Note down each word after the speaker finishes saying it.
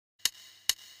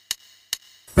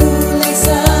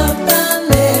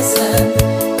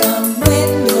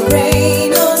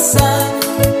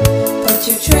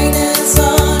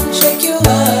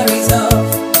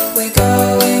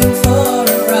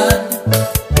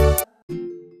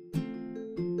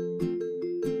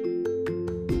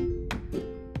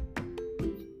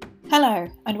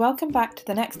welcome back to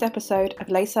the next episode of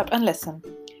Lace Up and Listen.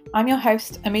 I'm your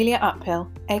host, Amelia Uphill,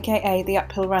 aka The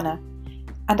Uphill Runner,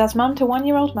 and as mum to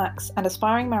 1-year-old Max and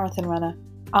aspiring marathon runner,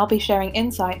 I'll be sharing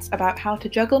insights about how to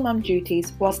juggle mum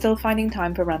duties while still finding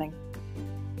time for running.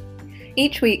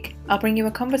 Each week, I'll bring you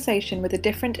a conversation with a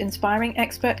different inspiring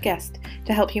expert guest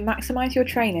to help you maximise your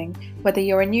training, whether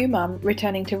you're a new mum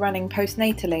returning to running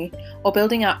postnatally or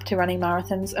building up to running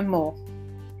marathons and more.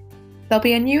 There'll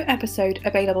be a new episode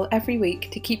available every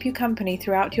week to keep you company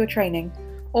throughout your training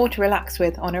or to relax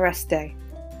with on a rest day.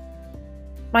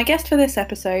 My guest for this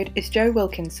episode is Jo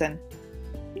Wilkinson.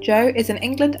 Jo is an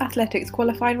England Athletics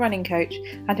qualified running coach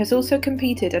and has also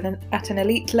competed at an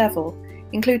elite level,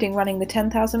 including running the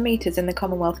 10,000 metres in the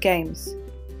Commonwealth Games.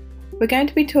 We're going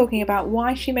to be talking about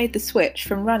why she made the switch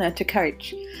from runner to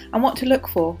coach and what to look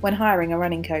for when hiring a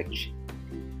running coach.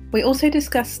 We also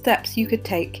discuss steps you could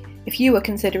take if you were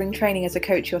considering training as a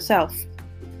coach yourself.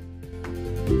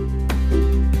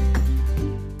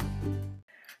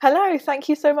 Hello, thank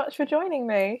you so much for joining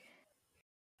me.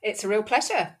 It's a real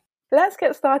pleasure. Let's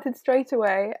get started straight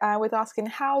away with asking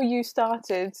how you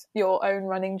started your own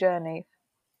running journey.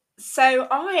 So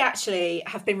I actually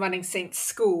have been running since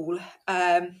school.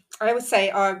 I always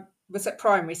say I was at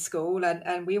primary school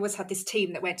and we always had this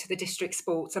team that went to the district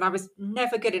sports, and I was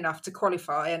never good enough to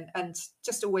qualify and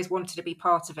just always wanted to be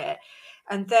part of it.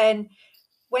 And then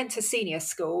went to senior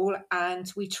school and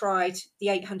we tried the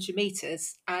 800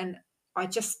 metres and I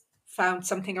just found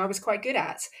something I was quite good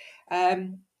at.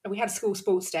 We had a school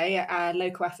sports day at our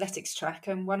local athletics track,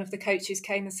 and one of the coaches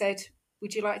came and said,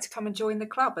 would you like to come and join the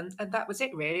club? And that was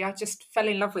it, really. I just fell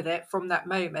in love with it from that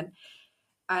moment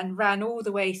and ran all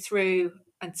the way through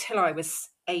until I was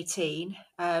 18,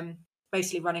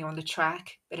 mostly running on the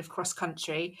track, bit of cross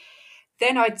country.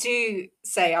 Then I do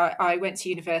say I went to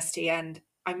university, and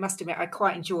I must admit I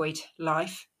quite enjoyed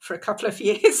life for a couple of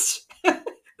years.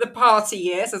 The party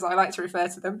years, as I like to refer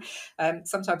to them,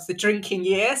 sometimes the drinking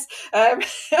years.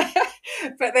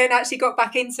 But then actually got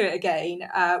back into it again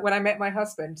when I met my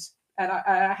husband. And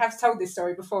I have told this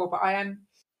story before, but I am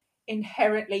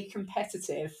inherently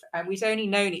competitive. And we'd only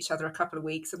known each other a couple of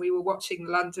weeks, and we were watching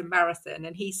the London Marathon.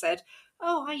 And he said,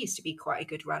 "Oh, I used to be quite a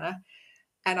good runner."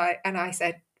 And I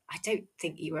said, "I don't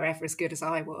think you were ever as good as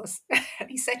I was." And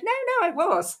he said, No, I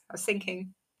was. I was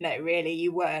thinking, no, really,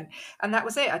 you weren't. And that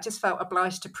was it. I just felt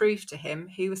obliged to prove to him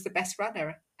who was the best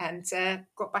runner, and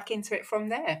got back into it from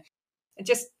there. And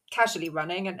just casually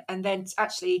running. And then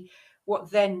actually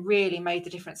what then really made the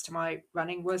difference to my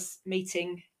running was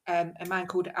meeting a man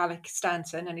called Alec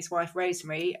Stanton and his wife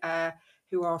Rosemary,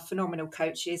 who are phenomenal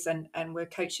coaches and were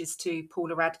coaches to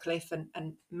Paula Radcliffe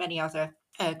and many other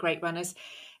great runners.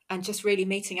 And just really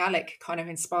meeting Alec kind of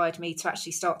inspired me to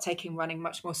actually start taking running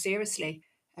much more seriously.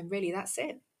 And really, that's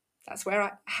it. That's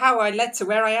how I led to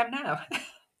where I am now.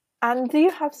 And do you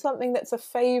have something that's a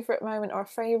favourite moment or a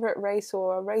favourite race,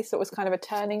 or a race that was kind of a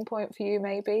turning point for you,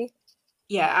 maybe?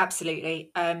 Yeah,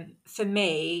 absolutely. For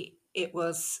me, it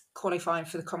was qualifying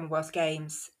for the Commonwealth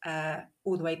Games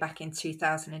all the way back in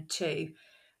 2002.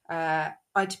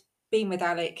 I'd been with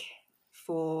Alec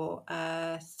for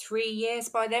 3 years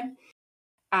by then.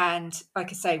 And like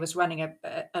I say, was running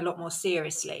a lot more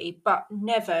seriously, but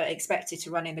never expected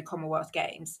to run in the Commonwealth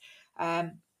Games.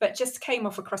 But just came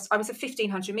off I was a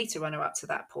 1500 metre runner up to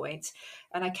that point,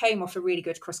 and I came off a really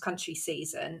good cross country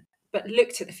season, but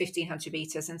looked at the 1500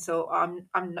 metres and thought,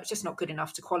 I'm just not good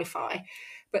enough to qualify.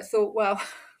 But thought, well,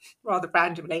 rather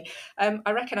randomly,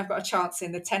 I reckon I've got a chance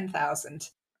in the 10,000.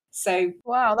 So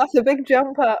wow, that's a big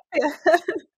jump up.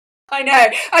 I know.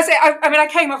 I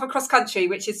came off a cross country,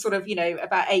 which is sort of,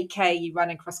 about 8K you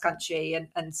run in cross country.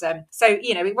 And so,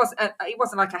 it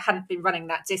wasn't like I hadn't been running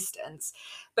that distance,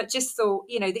 but just thought,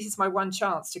 this is my one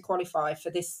chance to qualify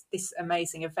for this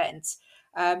amazing event.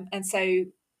 And so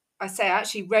I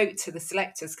actually wrote to the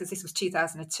selectors, because this was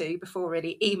 2002, before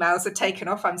really emails had taken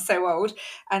off. I'm so old,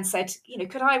 and said,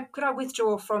 could I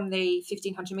withdraw from the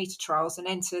 1500 metre trials and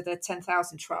enter the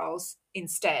 10,000 trials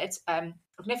instead?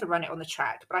 I've never run it on the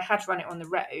track, but I had run it on the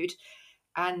road,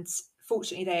 and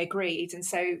fortunately they agreed. And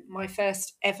so my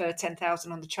first ever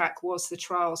 10,000 on the track was the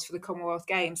trials for the Commonwealth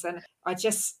Games. And I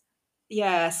just,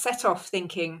 set off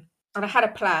thinking, and I had a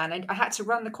plan, and I had to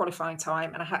run the qualifying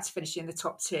time and I had to finish in the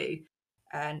top two.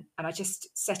 And I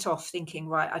just set off thinking,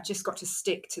 right, I just got to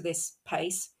stick to this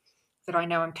pace that I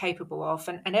know I'm capable of.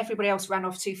 And everybody else ran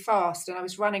off too fast. And I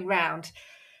was running round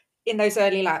in those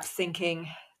early laps thinking,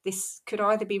 this could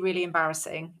either be really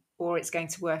embarrassing or it's going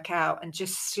to work out. And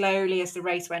just slowly, as the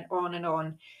race went on and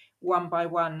on, one by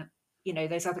one,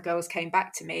 those other girls came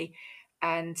back to me,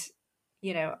 and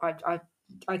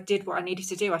I did what I needed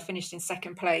to do. I finished in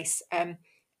second place,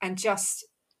 and just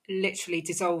literally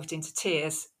dissolved into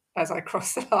tears as I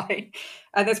crossed the line.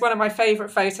 And there's one of my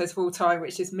favourite photos of all time,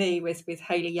 which is me with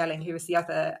Hayley Yelling, who was the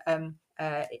other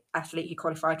athlete who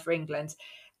qualified for England.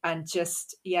 And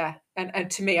just, yeah, and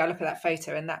to me, I look at that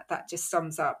photo and that just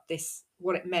sums up this,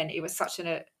 what it meant. It was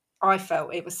I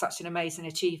felt it was such an amazing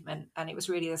achievement, and it was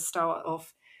really the start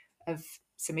of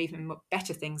some even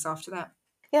better things after that.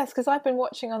 Yes, because I've been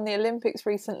watching on the Olympics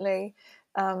recently,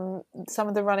 some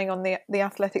of the running on the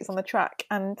athletics on the track,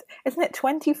 and isn't it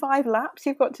 25 laps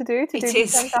you've got to do It the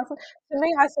is. 10,000? To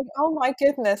me, I think, oh my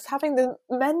goodness, having the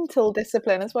mental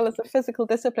discipline as well as the physical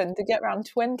discipline to get around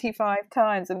 25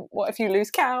 times, and what if you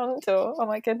lose count? Or oh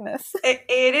my goodness,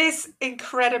 it is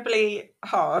incredibly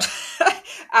hard,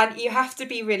 and you have to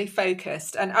be really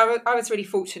focused. And I was really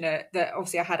fortunate that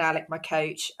obviously I had Alec, my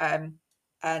coach, and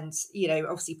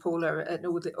obviously Paula and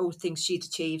all the things she'd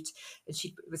achieved, and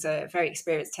she was a very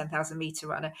experienced 10,000 meter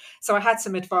runner, so I had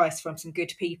some advice from some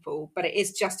good people. But it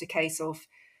is just a case of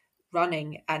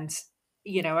running, and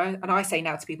and I say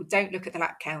now to people, don't look at the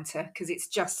lap counter, because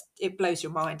it blows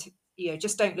your mind.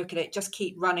 Just don't look at it, just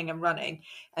keep running and running,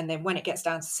 and then when it gets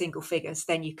down to single figures,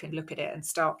 then you can look at it and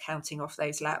start counting off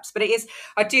those laps. But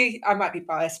I might be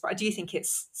biased, but I do think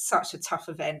it's such a tough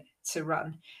event to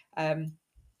run.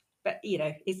 But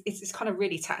it's kind of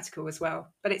really tactical as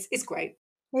well, but it's great.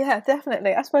 yeah,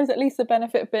 definitely. I suppose at least the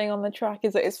benefit of being on the track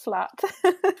is that it's flat.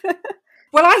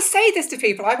 Well, I say this to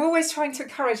people. I'm always trying to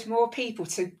encourage more people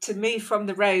to move from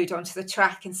the road onto the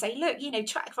track and say, look,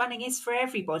 track running is for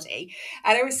everybody.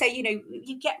 And I always say,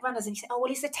 you get runners and you say, oh,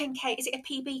 well, is the 10K, is it a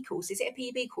PB course? Is it a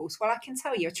PB course? Well, I can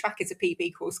tell you a track is a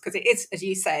PB course, because it is, as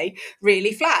you say,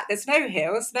 really flat. There's no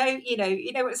hills, you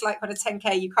know what it's like on a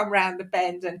 10K, you come around the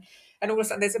bend and all of a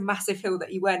sudden there's a massive hill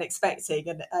that you weren't expecting,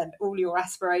 and all your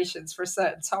aspirations for a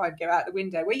certain time go out the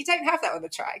window. Well, you don't have that on the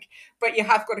track, but you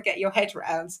have got to get your head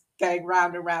around going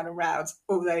round and round and round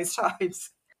all those times.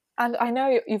 And I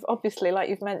know you've obviously, like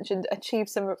you've mentioned, achieved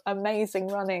some amazing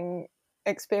running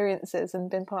experiences and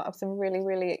been part of some really,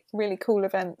 really, really cool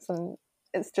events. And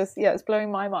it's just, it's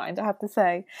blowing my mind, I have to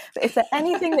say. But is there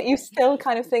anything that you're still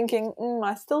kind of thinking,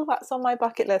 that's on my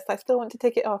bucket list, I still want to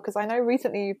tick it off? Because I know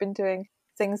recently you've been doing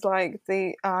things like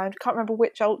I can't remember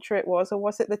which ultra it was, or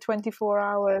was it the 24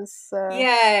 hours?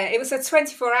 Yeah, it was a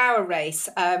 24-hour race.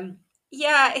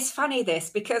 It's funny this,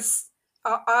 because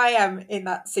I am in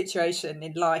that situation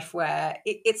in life where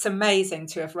it's amazing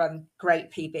to have run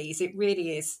great PBs. It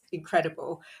really is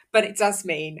incredible, but it does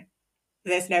mean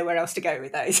there's nowhere else to go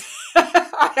with those.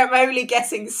 I am only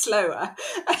getting slower,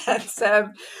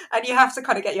 and you have to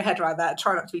kind of get your head around that and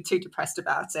try not to be too depressed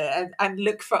about it, and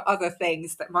look for other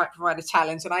things that might provide a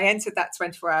challenge. And I entered that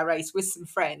 24-hour race with some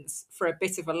friends for a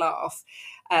bit of a laugh.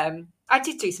 I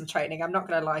did do some training, I'm not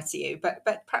going to lie to you, but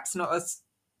perhaps not as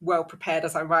well prepared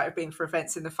as I might have been for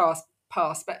events in the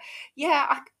past. But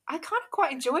yeah, I kind of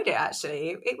quite enjoyed it,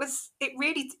 actually. It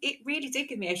really did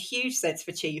give me a huge sense of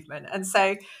achievement. And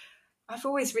so I've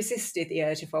always resisted the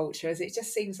urge of ultras. It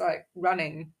just seems like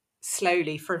running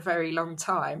slowly for a very long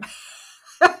time.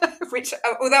 Which,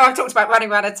 although I've talked about running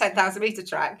around a 10,000 meter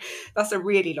track, that's a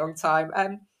really long time.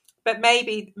 But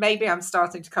maybe I'm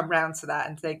starting to come round to that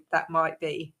and think that might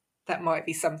be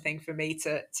something for me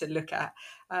to look at.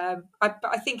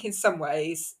 I think in some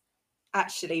ways,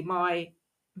 actually, my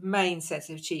main sense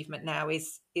of achievement now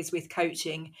is with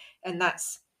coaching, and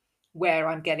that's where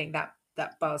I'm getting that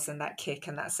buzz and that kick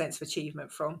and that sense of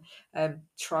achievement from,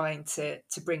 trying to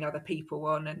bring other people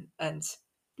on and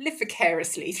live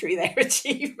vicariously through their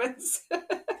achievements.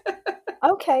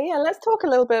 Okay, yeah, let's talk a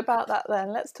little bit about that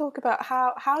then. Let's talk about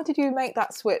how did you make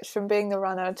that switch from being the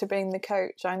runner to being the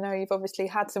coach? I know you've obviously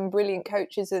had some brilliant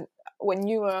coaches when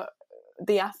you were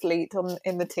the athlete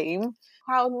in the team.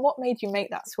 What made you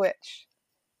make that switch?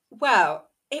 Well,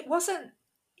 it wasn't.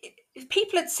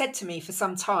 People had said to me for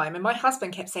some time, and my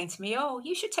husband kept saying to me, oh,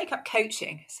 you should take up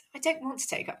coaching. I don't want to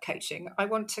take up coaching. I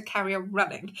want to carry on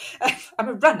running. I'm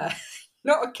a runner,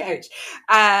 not a coach.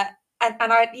 And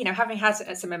I, having had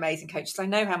some amazing coaches, I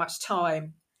know how much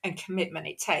time and commitment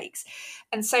it takes.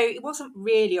 And so it wasn't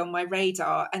really on my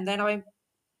radar. And then I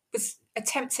was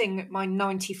attempting my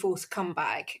 94th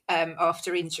comeback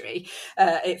after injury.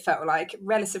 It felt like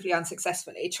relatively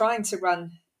unsuccessfully, trying to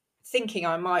run, thinking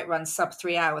I might run sub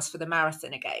 3 hours for the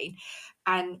marathon again.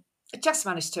 And I just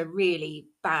managed to really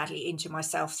badly injure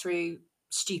myself through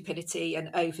stupidity and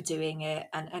overdoing it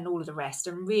and all of the rest.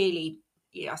 And really,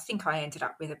 I think I ended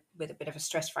up with a bit of a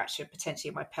stress fracture potentially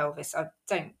in my pelvis. I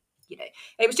don't,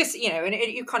 it was just, and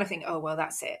you kind of think, oh, well,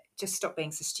 that's it. Just stop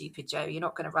being so stupid, Joe. You're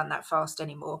not going to run that fast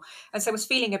anymore. And so I was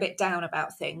feeling a bit down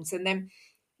about things. And then,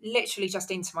 literally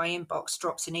just into my inbox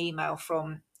drops an email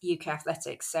from UK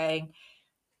Athletics saying,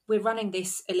 we're running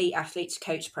this elite athletes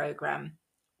coach program.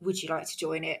 Would you like to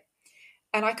join it?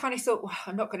 And I kind of thought, well,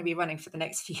 I'm not going to be running for the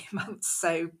next few months,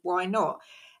 so why not?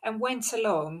 And went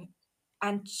along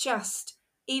and just,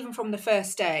 even from the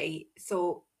first day,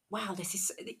 thought, wow, this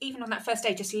is, even on that first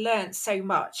day, just learned so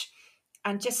much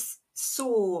and just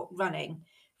saw running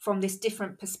from this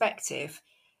different perspective.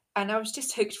 And I was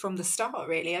just hooked from the start,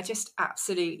 really. I just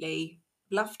absolutely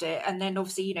loved it. And then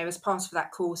obviously, as part of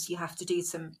that course, you have to do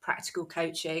some practical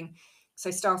coaching.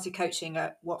 So started coaching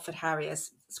at Watford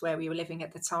Harriers, that's where we were living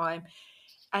at the time.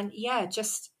 And yeah,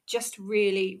 just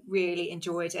really, really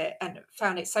enjoyed it and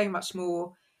found it so much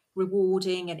more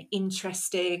rewarding and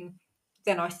interesting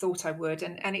than I thought I would.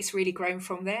 And it's really grown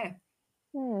from there.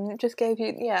 It just gave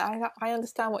you, yeah, I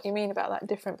understand what you mean about that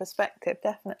different perspective,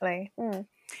 definitely.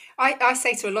 I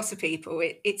say to a lot of people,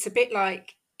 it's a bit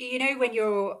like, when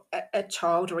you're a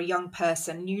child or a young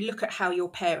person, you look at how your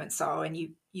parents are and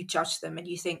you judge them and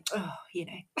you think, oh,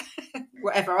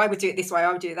 whatever, I would do it this way,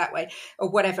 I would do it that way, or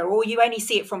whatever. Or you only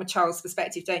see it from a child's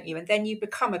perspective, don't you? And then you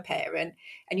become a parent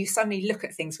and you suddenly look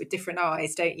at things with different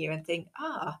eyes, don't you? And think,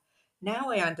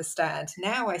 now I understand.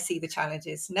 Now I see the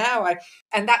challenges.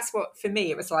 And that's what, for me,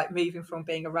 it was like moving from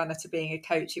being a runner to being a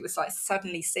coach. It was like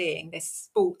suddenly seeing this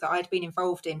sport that I'd been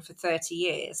involved in for 30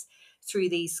 years through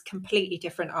these completely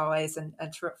different eyes and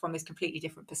from this completely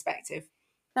different perspective.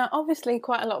 Now, obviously,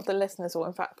 quite a lot of the listeners, or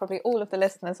in fact, probably all of the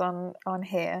listeners on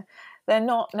here, they're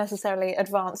not necessarily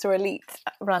advanced or elite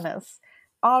runners.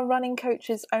 Are running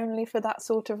coaches only for that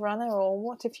sort of runner, or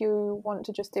what if you want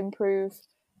to just improve,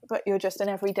 but you're just an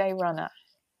everyday runner?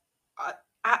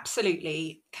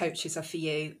 Absolutely, coaches are for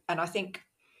you, and I think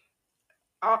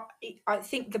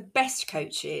the best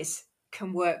coaches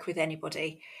can work with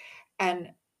anybody. And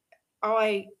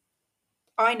I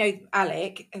know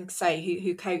Alec, say,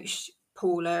 who coached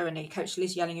Paula, and he coached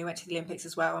Liz Yelling, who went to the Olympics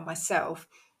as well, and myself.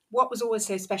 What was always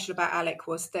so special about Alec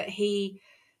was that he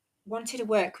wanted to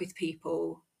work with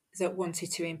people that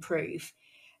wanted to improve.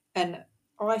 And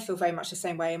I feel very much the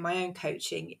same way in my own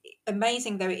coaching.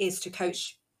 Amazing though it is to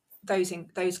coach those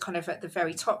kind of at the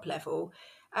very top level,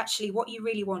 actually what you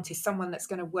really want is someone that's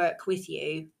going to work with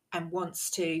you and wants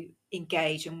to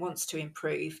engage and wants to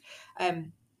improve.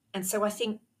 And so I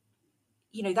think,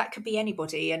 that could be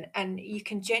anybody, and you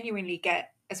can genuinely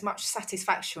get as much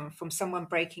satisfaction from someone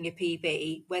breaking a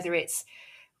PB, whether it's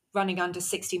running under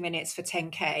 60 minutes for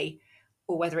 10K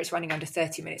or whether it's running under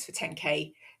 30 minutes for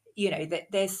 10K. That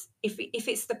there's, if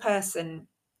it's the person,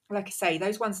 like I say,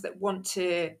 those ones that want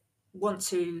to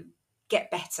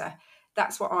get better,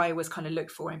 that's what I always kind of look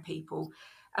for in people.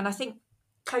 And I think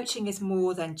coaching is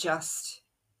more than just,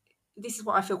 this is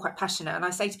what I feel quite passionate. And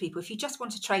I say to people, if you just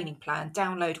want a training plan,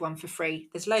 download one for free.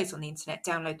 There's loads on the internet,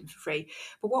 download them for free.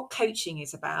 But what coaching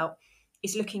is about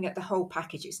is looking at the whole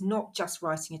package. It's not just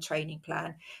writing a training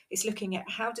plan. It's looking at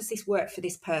how does this work for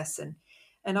this person.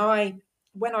 And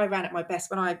when I ran at my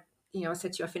best, when I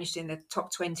said to you, I finished in the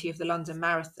top 20 of the London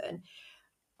Marathon,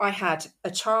 I had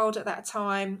a child at that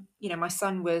time. My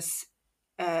son was,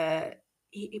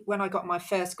 when I got my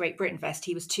first Great Britain vest,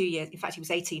 he was 2 years. In fact, he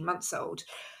was 18 months old.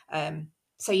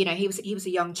 So, he was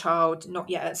a young child, not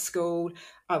yet at school.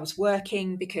 I was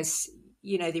working because,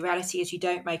 the reality is you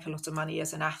don't make a lot of money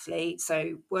as an athlete.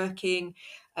 So working,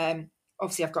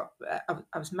 obviously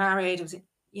I was married. I was,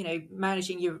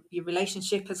 managing your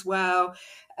relationship as well.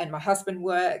 And my husband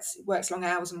works long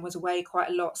hours and was away quite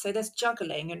a lot. So there's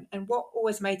juggling. And what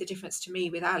always made the difference to me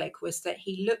with Alec was that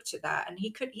he looked at that and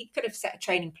he could have set a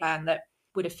training plan that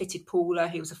would have fitted Paula,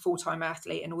 who was a full-time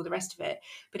athlete, and all the rest of it.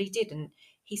 But he didn't.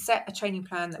 He set a training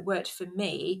plan that worked for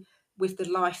me with the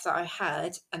life that I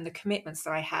had and the commitments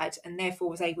that I had, and therefore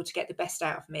was able to get the best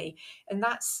out of me. And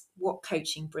that's what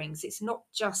coaching brings. It's not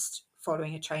just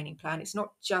following a training plan. It's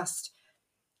not just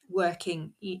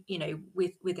working,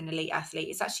 with an elite athlete.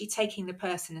 It's actually taking the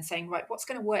person and saying, right, what's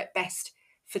going to work best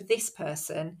for this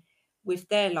person with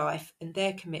their life and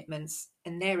their commitments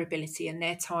and their ability and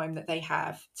their time that they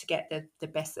have to get the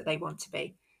best that they want to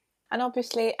be. And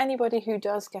obviously, anybody who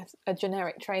does get a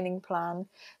generic training plan,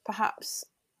 perhaps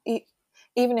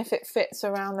even if it fits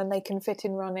around and they can fit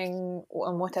in running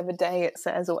on whatever day it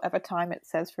says or whatever time it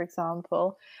says, for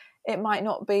example, it might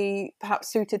not be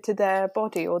perhaps suited to their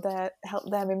body or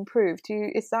help them improve.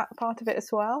 Is that part of it as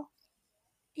well?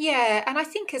 Yeah, and I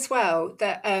think as well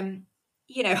that I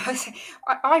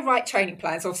write training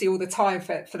plans obviously all the time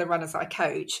for the runners I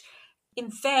coach.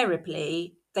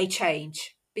 Invariably, they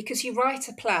change because you write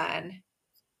a plan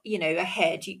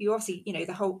ahead, you obviously,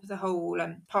 the whole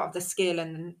part of the skill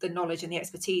and the knowledge and the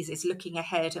expertise is looking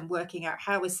ahead and working out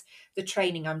how is the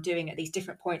training I'm doing at these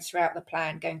different points throughout the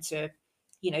plan going to,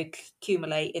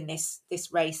 accumulate in this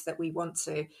race that we want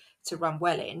to run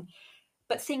well in.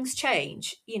 But things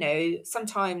change.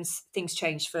 Sometimes things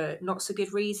change for not so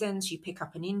good reasons. You pick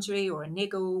up an injury or a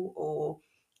niggle, or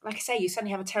like I say, you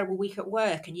suddenly have a terrible week at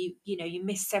work, and you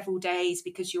miss several days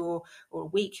or a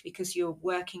week because you're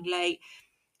working late.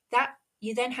 That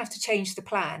you then have to change the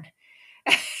plan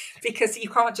because you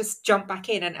can't just jump back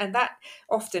in. And that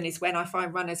often is when I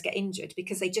find runners get injured,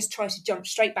 because they just try to jump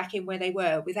straight back in where they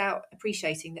were without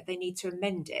appreciating that they need to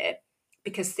amend it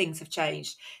because things have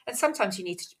changed. And sometimes you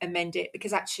need to amend it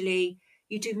because actually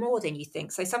you do more than you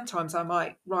think. So sometimes I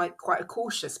might write quite a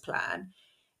cautious plan,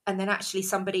 and then actually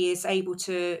somebody is able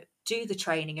to do the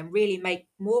training and really make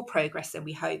more progress than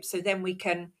we hope. So then we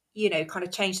can, kind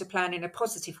of change the plan in a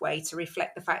positive way to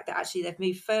reflect the fact that actually they've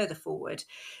moved further forward.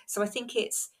 So I think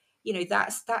it's,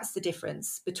 that's the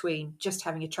difference between just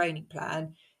having a training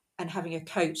plan and having a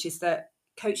coach, is that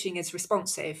coaching is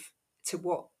responsive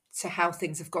to how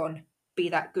things have gone, be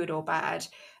that good or bad.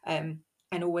 And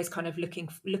always kind of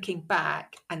looking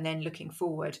back and then looking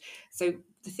forward. So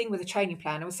the thing with a training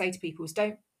plan, I would say to people, is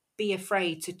don't be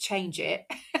afraid to change it.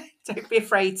 Don't be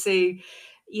afraid to,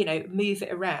 move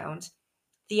it around.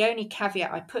 The only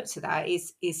caveat I put to that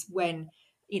is when,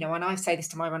 and I say this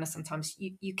to my runners sometimes,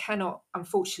 you cannot,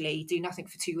 unfortunately, do nothing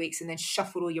for 2 weeks and then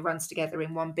shuffle all your runs together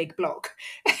in one big block.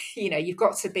 You've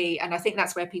got to be, and I think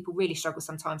that's where people really struggle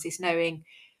sometimes, is knowing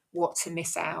what to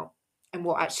miss out and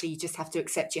what actually you just have to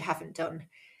accept you haven't done.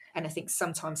 And I think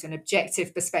sometimes an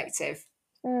objective perspective.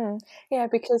 Yeah,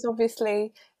 because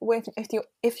obviously,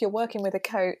 if you're working with a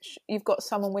coach, you've got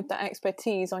someone with that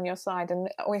expertise on your side, and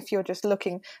if you're just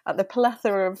looking at the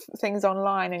plethora of things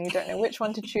online and you don't know which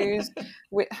one to choose,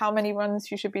 how many runs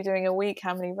you should be doing a week,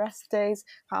 how many rest days,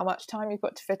 how much time you've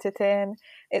got to fit it in,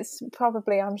 it's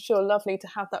probably, I'm sure, lovely to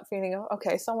have that feeling of,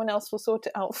 okay, someone else will sort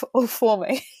it out for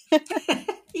me.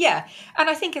 Yeah, and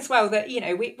I think as well that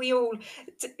we all,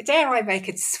 dare I make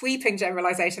a sweeping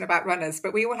generalisation about runners,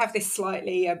 but we all have this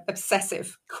slightly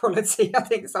obsessive quality. I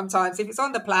think sometimes if it's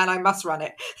on the plan, I must run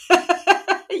it.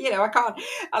 I can't.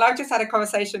 And I've just had a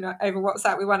conversation over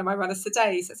WhatsApp with one of my runners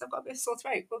today. He says, "I've got a bit of sore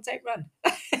throat." Well, don't run.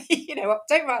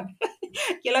 Don't run.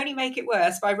 You'll only make it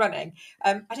worse by running.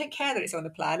 I don't care that it's on the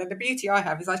plan, and the beauty I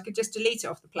have is I could just delete it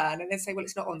off the plan and then say, "Well,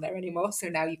 it's not on there anymore, so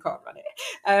now you can't run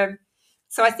it."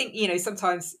 So I think,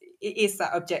 sometimes it is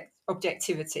that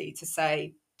objectivity to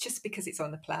say, just because it's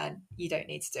on the plan, you don't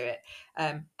need to do it.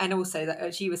 And also that,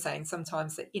 as you were saying,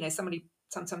 sometimes that,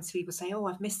 sometimes people say, oh,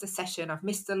 I've missed a session, I've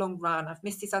missed a long run, I've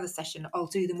missed this other session, I'll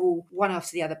do them all one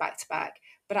after the other back to back.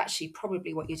 But actually,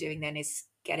 probably what you're doing then is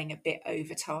getting a bit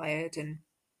overtired,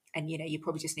 and you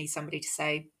probably just need somebody to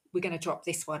say, we're going to drop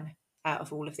this one out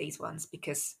of all of these ones,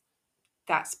 because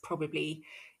that's probably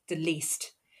the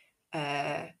least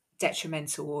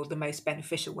detrimental or the most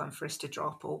beneficial one for us to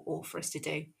drop or for us to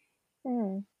do.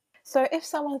 So if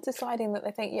someone's deciding that they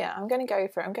think, yeah, I'm going to go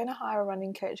for it, I'm going to hire a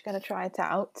running coach, going to try it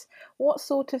out, what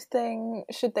sort of thing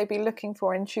should they be looking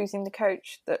for in choosing the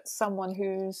coach that's someone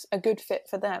who's a good fit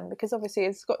for them? Because obviously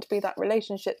it's got to be that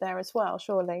relationship there as well,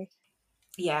 surely.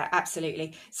 Yeah,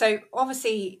 absolutely. So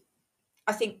obviously,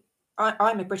 I think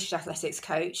I'm a British athletics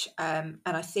coach, and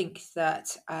I think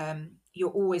that you're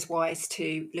always wise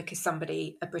to look at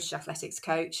somebody, a British athletics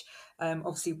coach.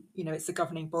 Obviously, it's the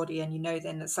governing body, and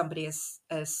then that somebody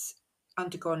has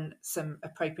undergone some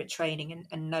appropriate training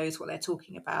and knows what they're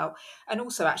talking about, and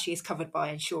also actually is covered by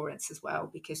insurance as well,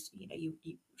 because you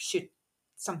should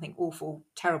something awful,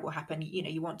 terrible happen,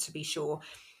 you want to be sure.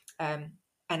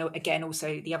 And again,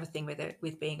 also the other thing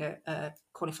with being a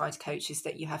qualified coach is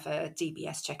that you have a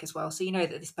DBS check as well, so you know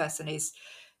that this person is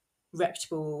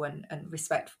reputable and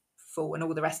respectful and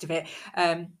all the rest of it.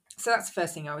 So that's the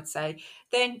first thing I would say.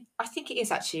 Then I think it is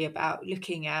actually about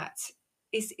looking at,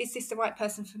 is this the right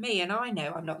person for me? And I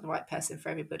know I'm not the right person for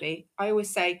everybody. I always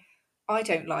say, I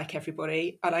don't like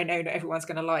everybody, and I know not everyone's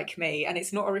going to like me, and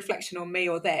it's not a reflection on me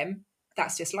or them.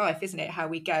 That's just life, isn't it? How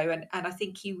we go. And I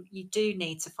think you do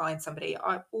need to find somebody.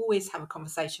 I always have a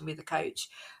conversation with a coach.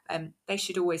 They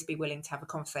should always be willing to have a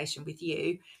conversation with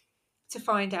you to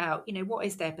find out, what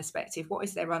is their perspective, what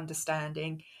is their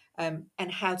understanding,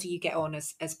 and how do you get on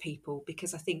as people?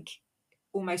 Because I think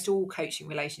almost all coaching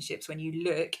relationships, when you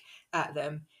look at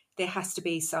them, there has to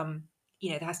be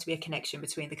a connection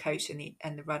between the coach and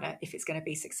the runner if it's going to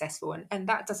be successful. And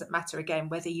that doesn't matter, again,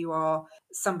 whether you are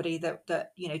somebody that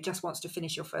just wants to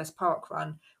finish your first park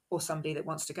run or somebody that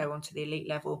wants to go on to the elite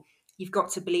level. you've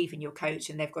got to believe in your coach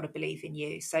and they've got to believe in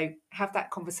you. So have that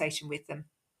conversation with them.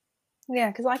 Yeah,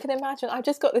 because I can imagine, I've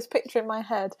just got this picture in my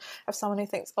head of someone who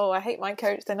thinks, oh, I hate my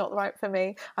coach, they're not right for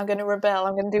me, I'm going to rebel,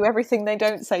 I'm going to do everything they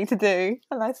don't say to do.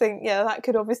 And I think, yeah, that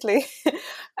could obviously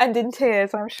end in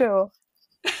tears, I'm sure.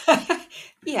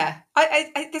 Yeah,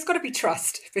 there's got to be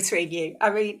trust between you. I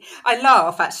mean, I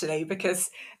laugh actually because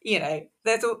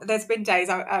there's been days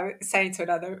I was saying to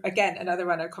another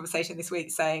runner conversation this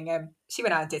week saying she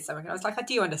went out and did something and I was like, I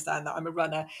do understand that I'm a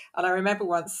runner, and I remember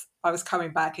once I was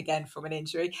coming back again from an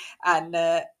injury and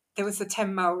there was a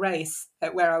 10-mile race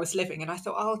at where I was living and I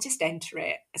thought, I'll just enter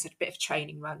it as a bit of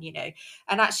training run,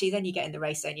 and actually then you get in the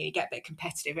race and you get a bit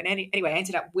competitive, and anyway I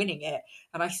ended up winning it,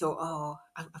 and I thought, oh,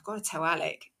 I've got to tell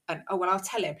Alec, and oh well, I'll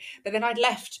tell him. But then I'd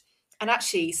left and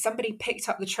actually somebody picked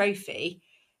up the trophy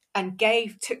and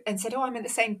said, oh, I'm in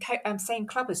the same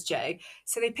club as Joe.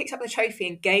 So they picked up the trophy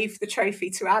and gave the trophy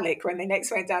to Alec when they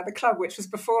next went down the club, which was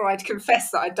before I'd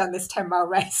confessed that I'd done this 10-mile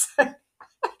race.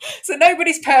 So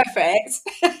nobody's perfect.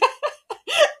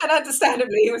 And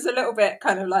understandably, he was a little bit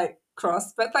kind of like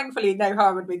cross, but thankfully no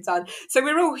harm had been done. So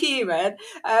we're all human,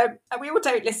 and we all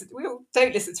don't listen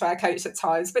to our coach at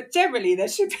times, but generally there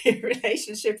should be a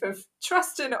relationship of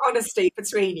trust and honesty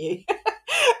between you.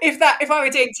 If I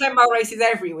were doing 10-mile races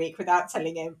every week without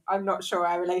telling him, I'm not sure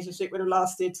our relationship would have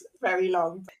lasted very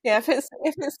long. Yeah, if it's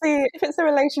the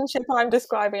relationship I'm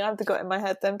describing, I've got in my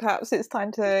head, then perhaps it's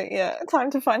time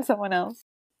to find someone else.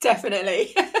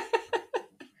 Definitely.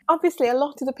 Obviously, a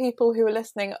lot of the people who are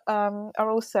listening are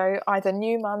also either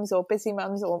new mums or busy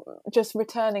mums or just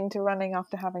returning to running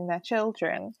after having their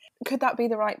children. Could that be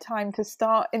the right time to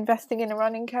start investing in a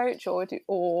running coach,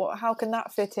 or how can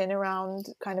that fit in around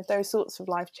kind of those sorts of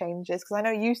life changes? Because I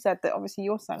know you said that obviously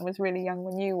your son was really young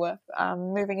when you were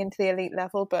moving into the elite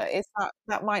level, but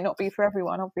that might not be for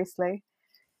everyone, obviously.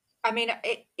 I mean,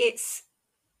 it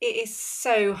is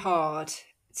so hard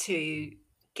to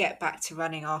get back to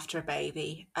running after a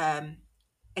baby.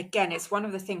 Again, it's one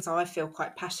of the things I feel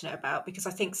quite passionate about, because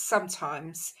I think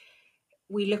sometimes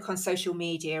we look on social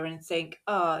media and think,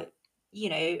 oh,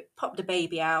 pop the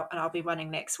baby out and I'll be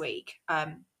running next week.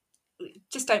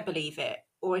 Just don't believe it.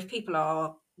 Or if people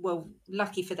are, well,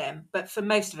 lucky for them. But for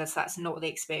most of us, that's not the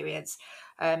experience.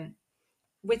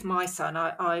 With my son,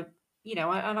 I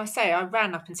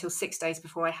ran up until 6 days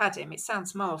before I had him. It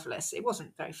sounds marvellous. It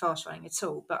wasn't very fast running at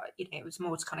all, but it was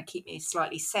more to kind of keep me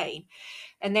slightly sane.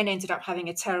 And then ended up having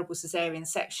a terrible cesarean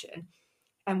section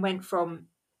and went from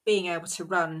being able to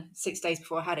run 6 days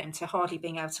before I had him to hardly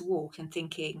being able to walk and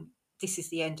thinking, this is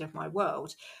the end of my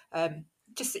world. That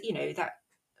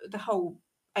the whole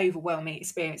overwhelming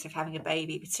experience of having a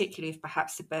baby, particularly if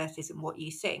perhaps the birth isn't what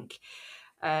you think.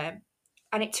 And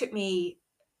it took me,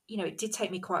 it did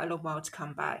take me quite a long while to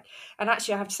come back. And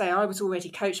actually, I have to say, I was already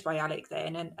coached by Alec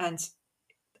then, and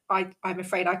I'm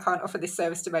afraid I can't offer this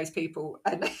service to most people.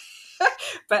 And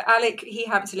but Alec, he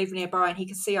happened to live nearby, and he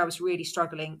could see I was really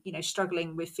struggling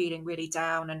with feeling really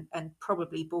down and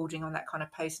probably bordering on that kind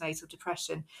of postnatal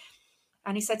depression.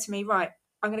 And he said to me, right,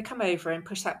 I'm going to come over and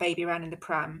push that baby around in the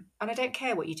pram. And I don't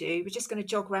care what you do. We're just going to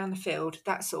jog around the field.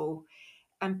 That's all.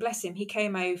 And bless him, he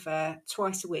came over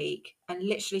twice a week and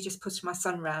literally just pushed my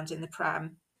son around in the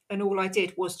pram. And all I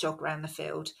did was jog around the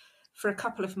field for a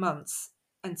couple of months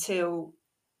until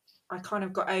I kind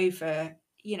of got over,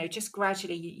 just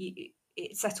gradually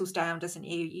it settles down, doesn't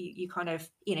you? You kind of,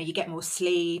 you get more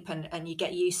sleep and you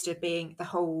get used to being the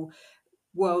whole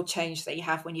world change that you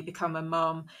have when you become a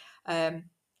mum,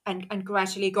 and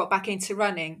gradually got back into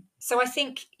running. So I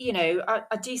think, I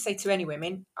do say to any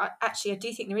women, I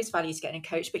do think there is value to getting a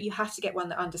coach, but you have to get one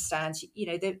that understands.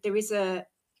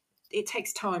 It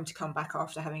takes time to come back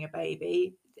after having a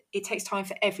baby. It takes time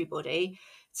for everybody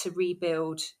to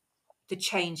rebuild the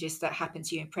changes that happen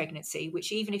to you in pregnancy,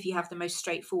 which even if you have the most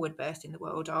straightforward birth in the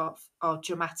world are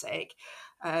dramatic.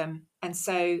 And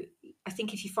so I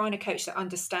think if you find a coach that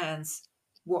understands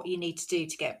what you need to do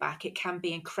to get back, it can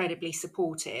be incredibly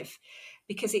supportive,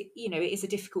 because it is a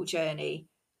difficult journey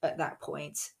at that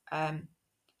point.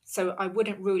 So I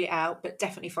wouldn't rule it out, but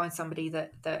definitely find somebody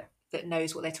that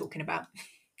knows what they're talking about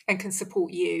and can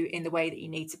support you in the way that you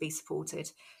need to be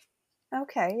supported.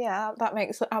 Okay, yeah, that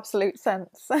makes absolute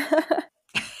sense.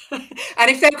 And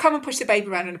if they'll come and push the baby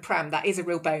around in a pram, that is a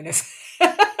real bonus.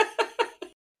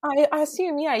 I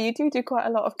assume, yeah, you do quite a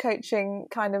lot of coaching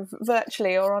kind of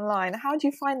virtually or online. How do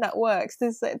you find that works?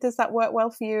 Does that work well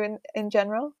for you in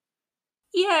general?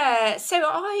 Yeah, so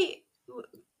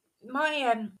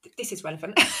this is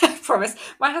relevant, I promise.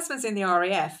 My husband's in the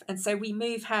RAF, and so we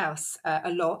move house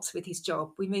a lot with his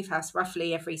job. We move house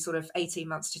roughly every sort of 18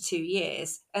 months to 2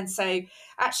 years. And so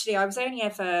actually I was only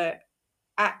ever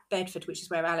at Bedford, which is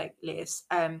where Alec lives,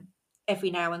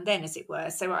 every now and then, as it were.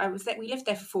 So we lived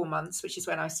there for 4 months, which is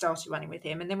when I started running with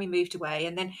him, and then we moved away,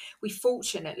 and then we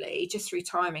fortunately, just through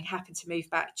timing, happened to move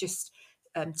back just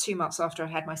 2 months after I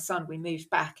had my son. We moved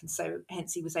back, and so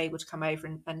hence he was able to come over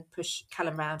and push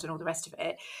Callum round and all the rest of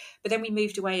it. But then we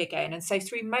moved away again, and so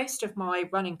through most of my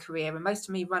running career and most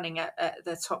of me running at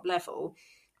the top level,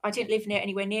 I didn't live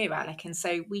anywhere near Alec, and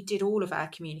so we did all of our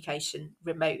communication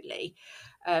remotely.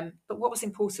 But what was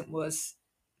important was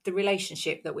the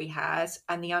relationship that we had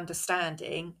and the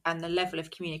understanding and the level of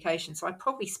communication. So I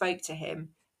probably spoke to him,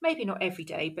 maybe not every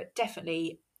day, but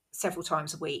definitely several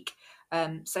times a week.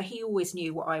 So he always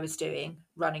knew what I was doing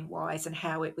running wise and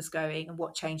how it was going and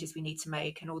what changes we need to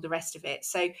make and all the rest of it.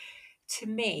 So to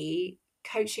me,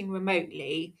 coaching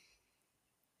remotely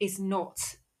is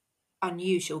not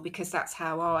unusual because that's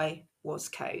how I was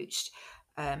coached.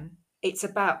 It's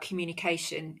about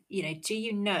communication. Do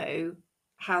you know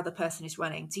how the person is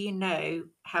running? Do you know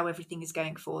how everything is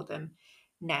going for them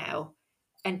now?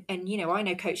 And I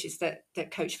know coaches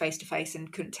that coach face to face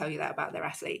and couldn't tell you that about their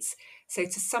athletes. So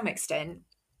to some extent,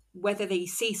 whether they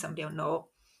see somebody or not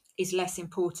is less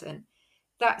important.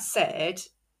 That said,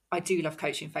 I do love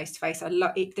coaching face to face. I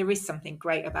love it. There is something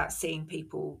great about seeing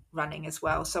people running as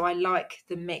well. So I like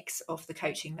the mix of the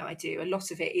coaching that I do. A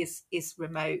lot of it is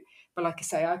remote, but like I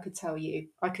say, I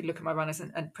could look at my runners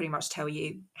and pretty much tell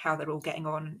you how they're all getting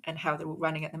on and how they're all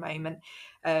running at the moment.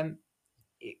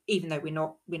 Even though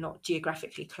we're not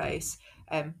geographically close,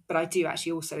 but I do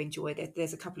actually also enjoy that.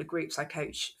 There's a couple of groups I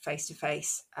coach face to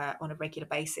face on a regular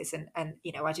basis, and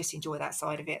I just enjoy that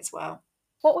side of it as well.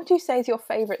 What would you say is your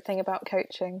favourite thing about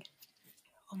coaching?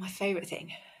 Oh, my favourite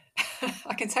thing.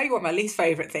 I can tell you what my least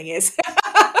favourite thing is.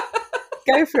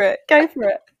 Go for it. I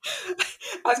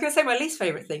was going to say my least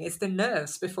favourite thing is the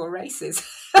nerves before races.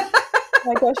 Oh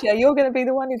my gosh, yeah, you're going to be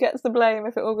the one who gets the blame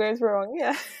if it all goes wrong.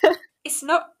 Yeah. It's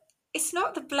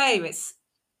not the blame. It's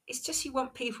just you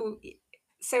want people.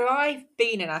 So I've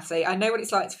been an athlete. I know what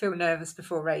it's like to feel nervous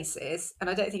before races,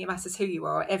 and I don't think it matters who you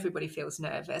are. Everybody feels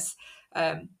nervous.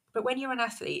 But when you're an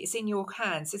athlete, it's in your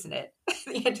hands, isn't it?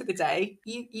 At the end of the day,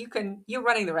 you're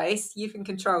running the race, you can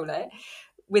control it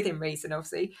within reason,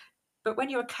 obviously. But when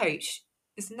you're a coach,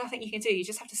 there's nothing you can do. You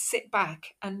just have to sit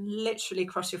back and literally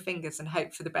cross your fingers and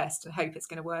hope for the best and hope it's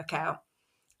going to work out.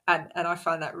 And I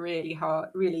find that really hard,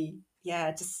 really,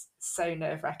 just so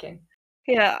nerve-wracking.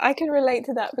 Yeah, I can relate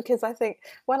to that because I think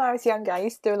when I was younger, I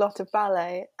used to do a lot of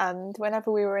ballet, and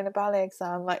whenever we were in a ballet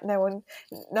exam, like no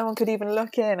one could even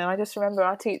look in. And I just remember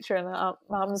our teacher and our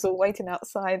mums all waiting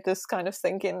outside, just kind of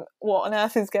thinking, "What on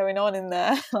earth is going on in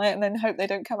there?" and then hope they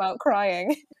don't come out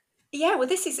crying. Yeah, well,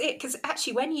 this is it, because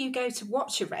actually, when you go to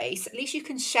watch a race, at least you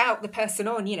can shout the person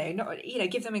on,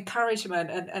 give them encouragement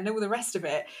and all the rest of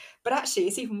it. But actually,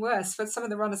 it's even worse for some of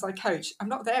the runners I coach. I'm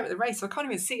not there at the race, so I can't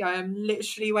even see. I am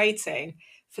literally waiting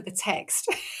for the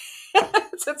text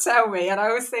to tell me, and I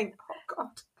always think, oh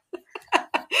God,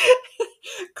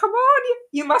 come on,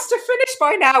 you must have finished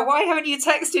by now. Why haven't you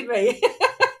texted me?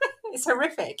 It's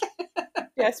horrific.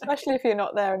 Yeah, especially if you're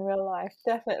not there in real life,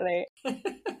 definitely.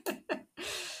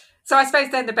 So I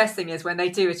suppose then the best thing is when they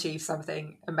do achieve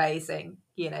something amazing,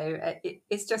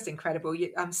 it's just incredible.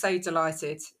 I'm so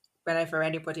delighted whenever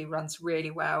anybody runs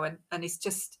really well and it's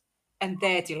just, and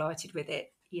they're delighted with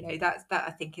it. That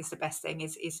I think is the best thing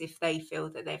is if they feel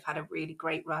that they've had a really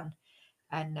great run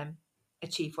and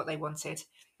achieved what they wanted.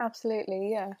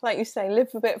 Absolutely, yeah. Like you say, live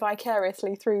a bit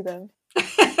vicariously through them.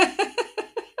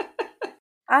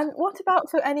 And what about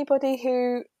for anybody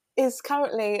who is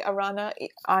currently a runner,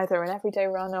 either an everyday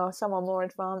runner or someone more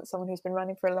advanced, someone who's been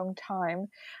running for a long time,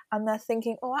 and they're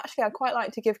thinking, oh, actually, I'd quite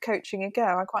like to give coaching a go.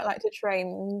 I'd quite like to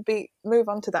train, move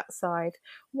on to that side.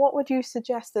 What would you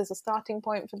suggest as a starting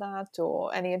point for that,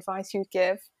 or any advice you'd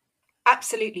give?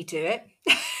 Absolutely do it,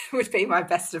 would be my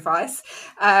best advice.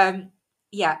 If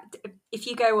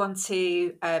you go on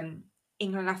to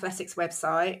England Athletics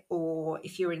website, or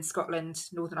if you're in Scotland,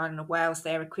 Northern Ireland or Wales,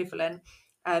 their equivalent,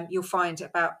 you'll find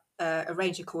about a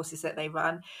range of courses that they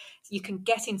run. You can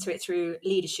get into it through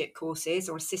leadership courses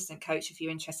or assistant coach if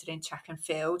you're interested in track and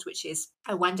field, which is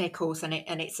a one-day course, and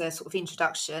it's a sort of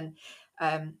introduction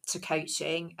to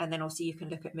coaching. And then also you can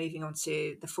look at moving on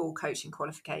to the full coaching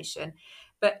qualification.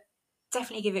 But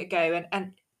definitely give it a go.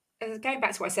 And going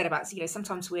back to what I said about,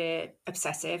 sometimes we're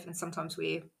obsessive and sometimes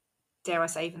we're, dare I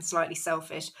say, even slightly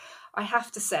selfish. I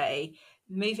have to say,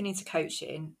 moving into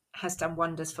coaching has done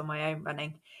wonders for my own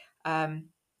running.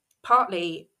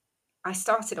 Partly, I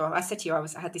started off, I said to you, I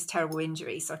had this terrible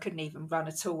injury, so I couldn't even run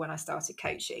at all when I started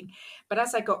coaching. But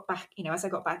as I got back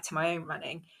to my own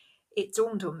running, it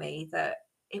dawned on me that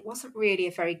it wasn't really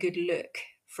a very good look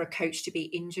for a coach to be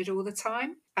injured all the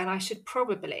time. And I should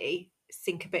probably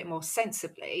think a bit more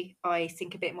sensibly. I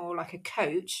think a bit more like a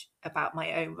coach about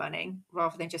my own running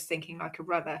rather than just thinking like a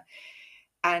runner.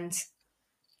 And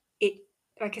it,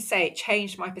 like I say, it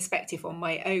changed my perspective on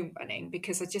my own running,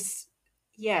 because I just,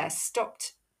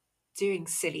 stopped doing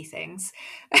silly things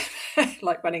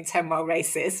like running 10-mile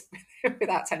races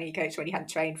without telling your coach when you hadn't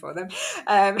trained for them,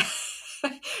 and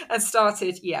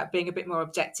started being a bit more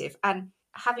objective. And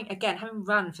having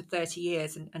run for 30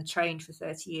 years and trained for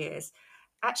 30 years,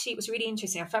 actually it was really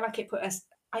interesting. I felt like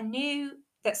I knew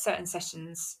that certain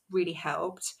sessions really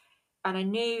helped, and I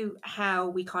knew how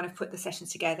we kind of put the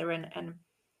sessions together, and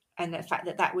the fact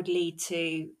that that would lead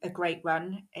to a great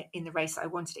run in the race that I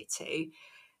wanted it to.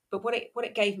 But what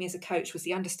it gave me as a coach was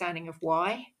the understanding of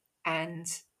why, and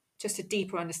just a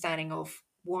deeper understanding of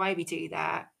why we do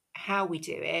that, how we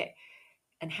do it,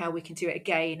 and how we can do it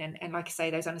again. And like I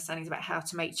say, those understandings about how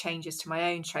to make changes to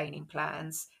my own training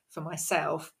plans for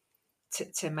myself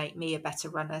to make me a better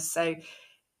runner. So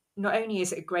not only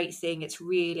is it a great thing, it's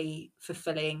really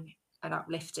fulfilling and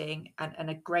uplifting and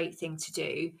a great thing to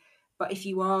do. But if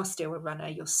you are still a runner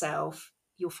yourself,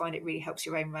 you'll find it really helps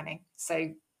your own running.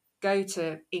 So go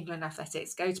to England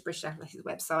Athletics, go to British Athletics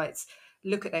websites,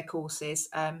 look at their courses.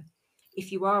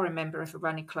 If you are a member of a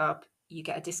running club, you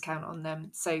get a discount on them.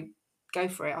 So go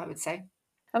for it, I would say.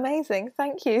 Amazing.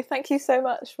 Thank you. Thank you so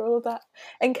much for all that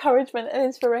encouragement and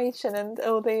inspiration and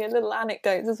all the little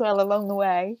anecdotes as well along the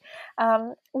way.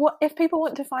 What if people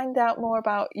want to find out more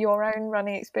about your own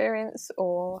running experience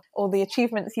or the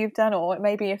achievements you've done, or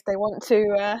maybe if they want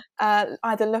to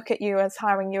either look at you as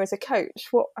hiring you as a coach,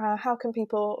 how can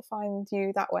people find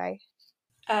you that way?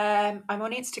 I'm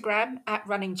on Instagram at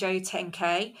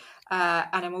runningjoe10k, and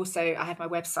I have my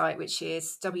website, which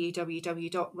is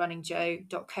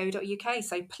www.runningjoe.co.uk.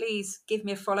 So please give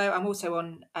me a follow. I'm also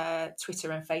on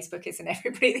Twitter and Facebook, isn't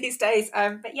everybody these days?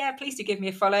 But please do give me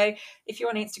a follow. If you're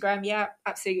on Instagram,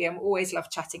 absolutely. I'm always love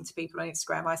chatting to people on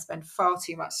Instagram. I spend far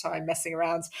too much time messing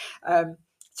around,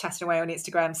 chatting away on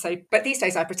Instagram. But these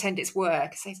days I pretend it's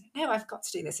work. So no, I've got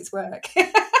to do this. It's work.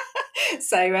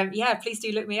 So please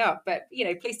do look me up, but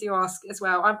please do ask as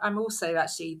well. I'm also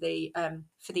actually the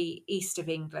for the east of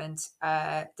England,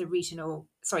 the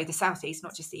southeast,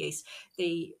 not just the east,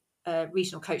 the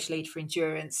regional coach lead for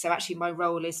endurance. So actually my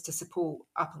role is to support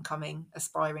up and coming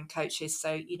aspiring coaches.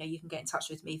 So you can get in touch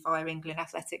with me via England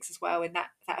Athletics as well in that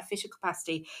official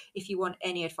capacity if you want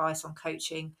any advice on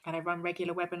coaching. And I run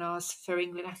regular webinars for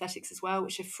England Athletics as well,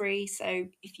 which are free. So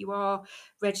if you are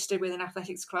registered with an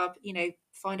athletics club,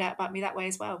 find out about me that way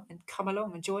as well and come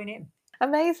along and join in.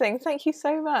 Amazing. Thank you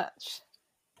so much.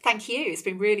 Thank you. It's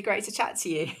been really great to chat to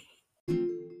you.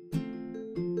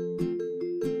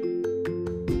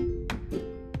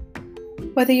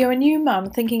 Whether you're a new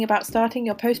mum thinking about starting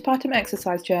your postpartum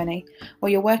exercise journey, or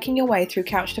you're working your way through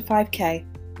Couch to 5K,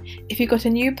 if you've got a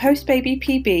new post-baby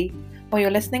PB, or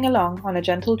you're listening along on a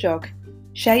gentle jog,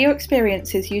 share your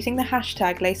experiences using the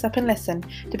hashtag Lace Up and Listen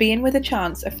to be in with a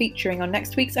chance of featuring on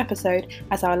next week's episode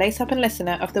as our Lace Up and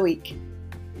Listener of the week.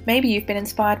 Maybe you've been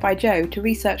inspired by Joe to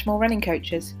research more running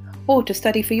coaches, or to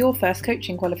study for your first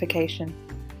coaching qualification.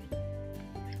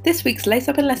 This week's Lace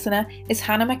Up and Listener is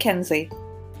Hannah Mackenzie.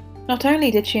 Not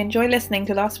only did she enjoy listening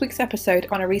to last week's episode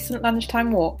on a recent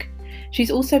lunchtime walk,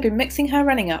 she's also been mixing her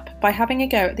running up by having a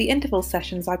go at the interval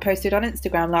sessions I posted on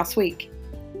Instagram last week.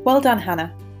 Well done,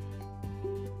 Hannah.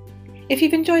 If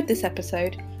you've enjoyed this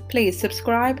episode, please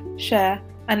subscribe, share,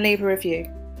 and leave a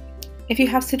review. If you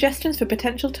have suggestions for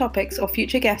potential topics or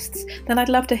future guests, then I'd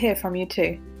love to hear from you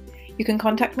too. You can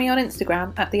contact me on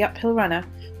Instagram at The Uphill Runner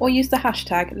or use the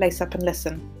hashtag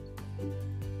LaceUpAndListen.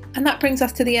 And that brings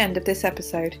us to the end of this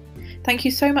episode. Thank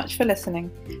you so much for listening.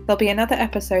 There'll be another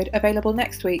episode available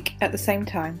next week at the same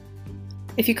time.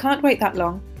 If you can't wait that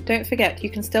long, don't forget you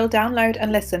can still download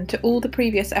and listen to all the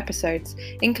previous episodes,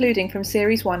 including from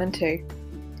Series 1 and 2.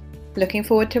 Looking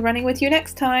forward to running with you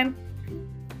next time!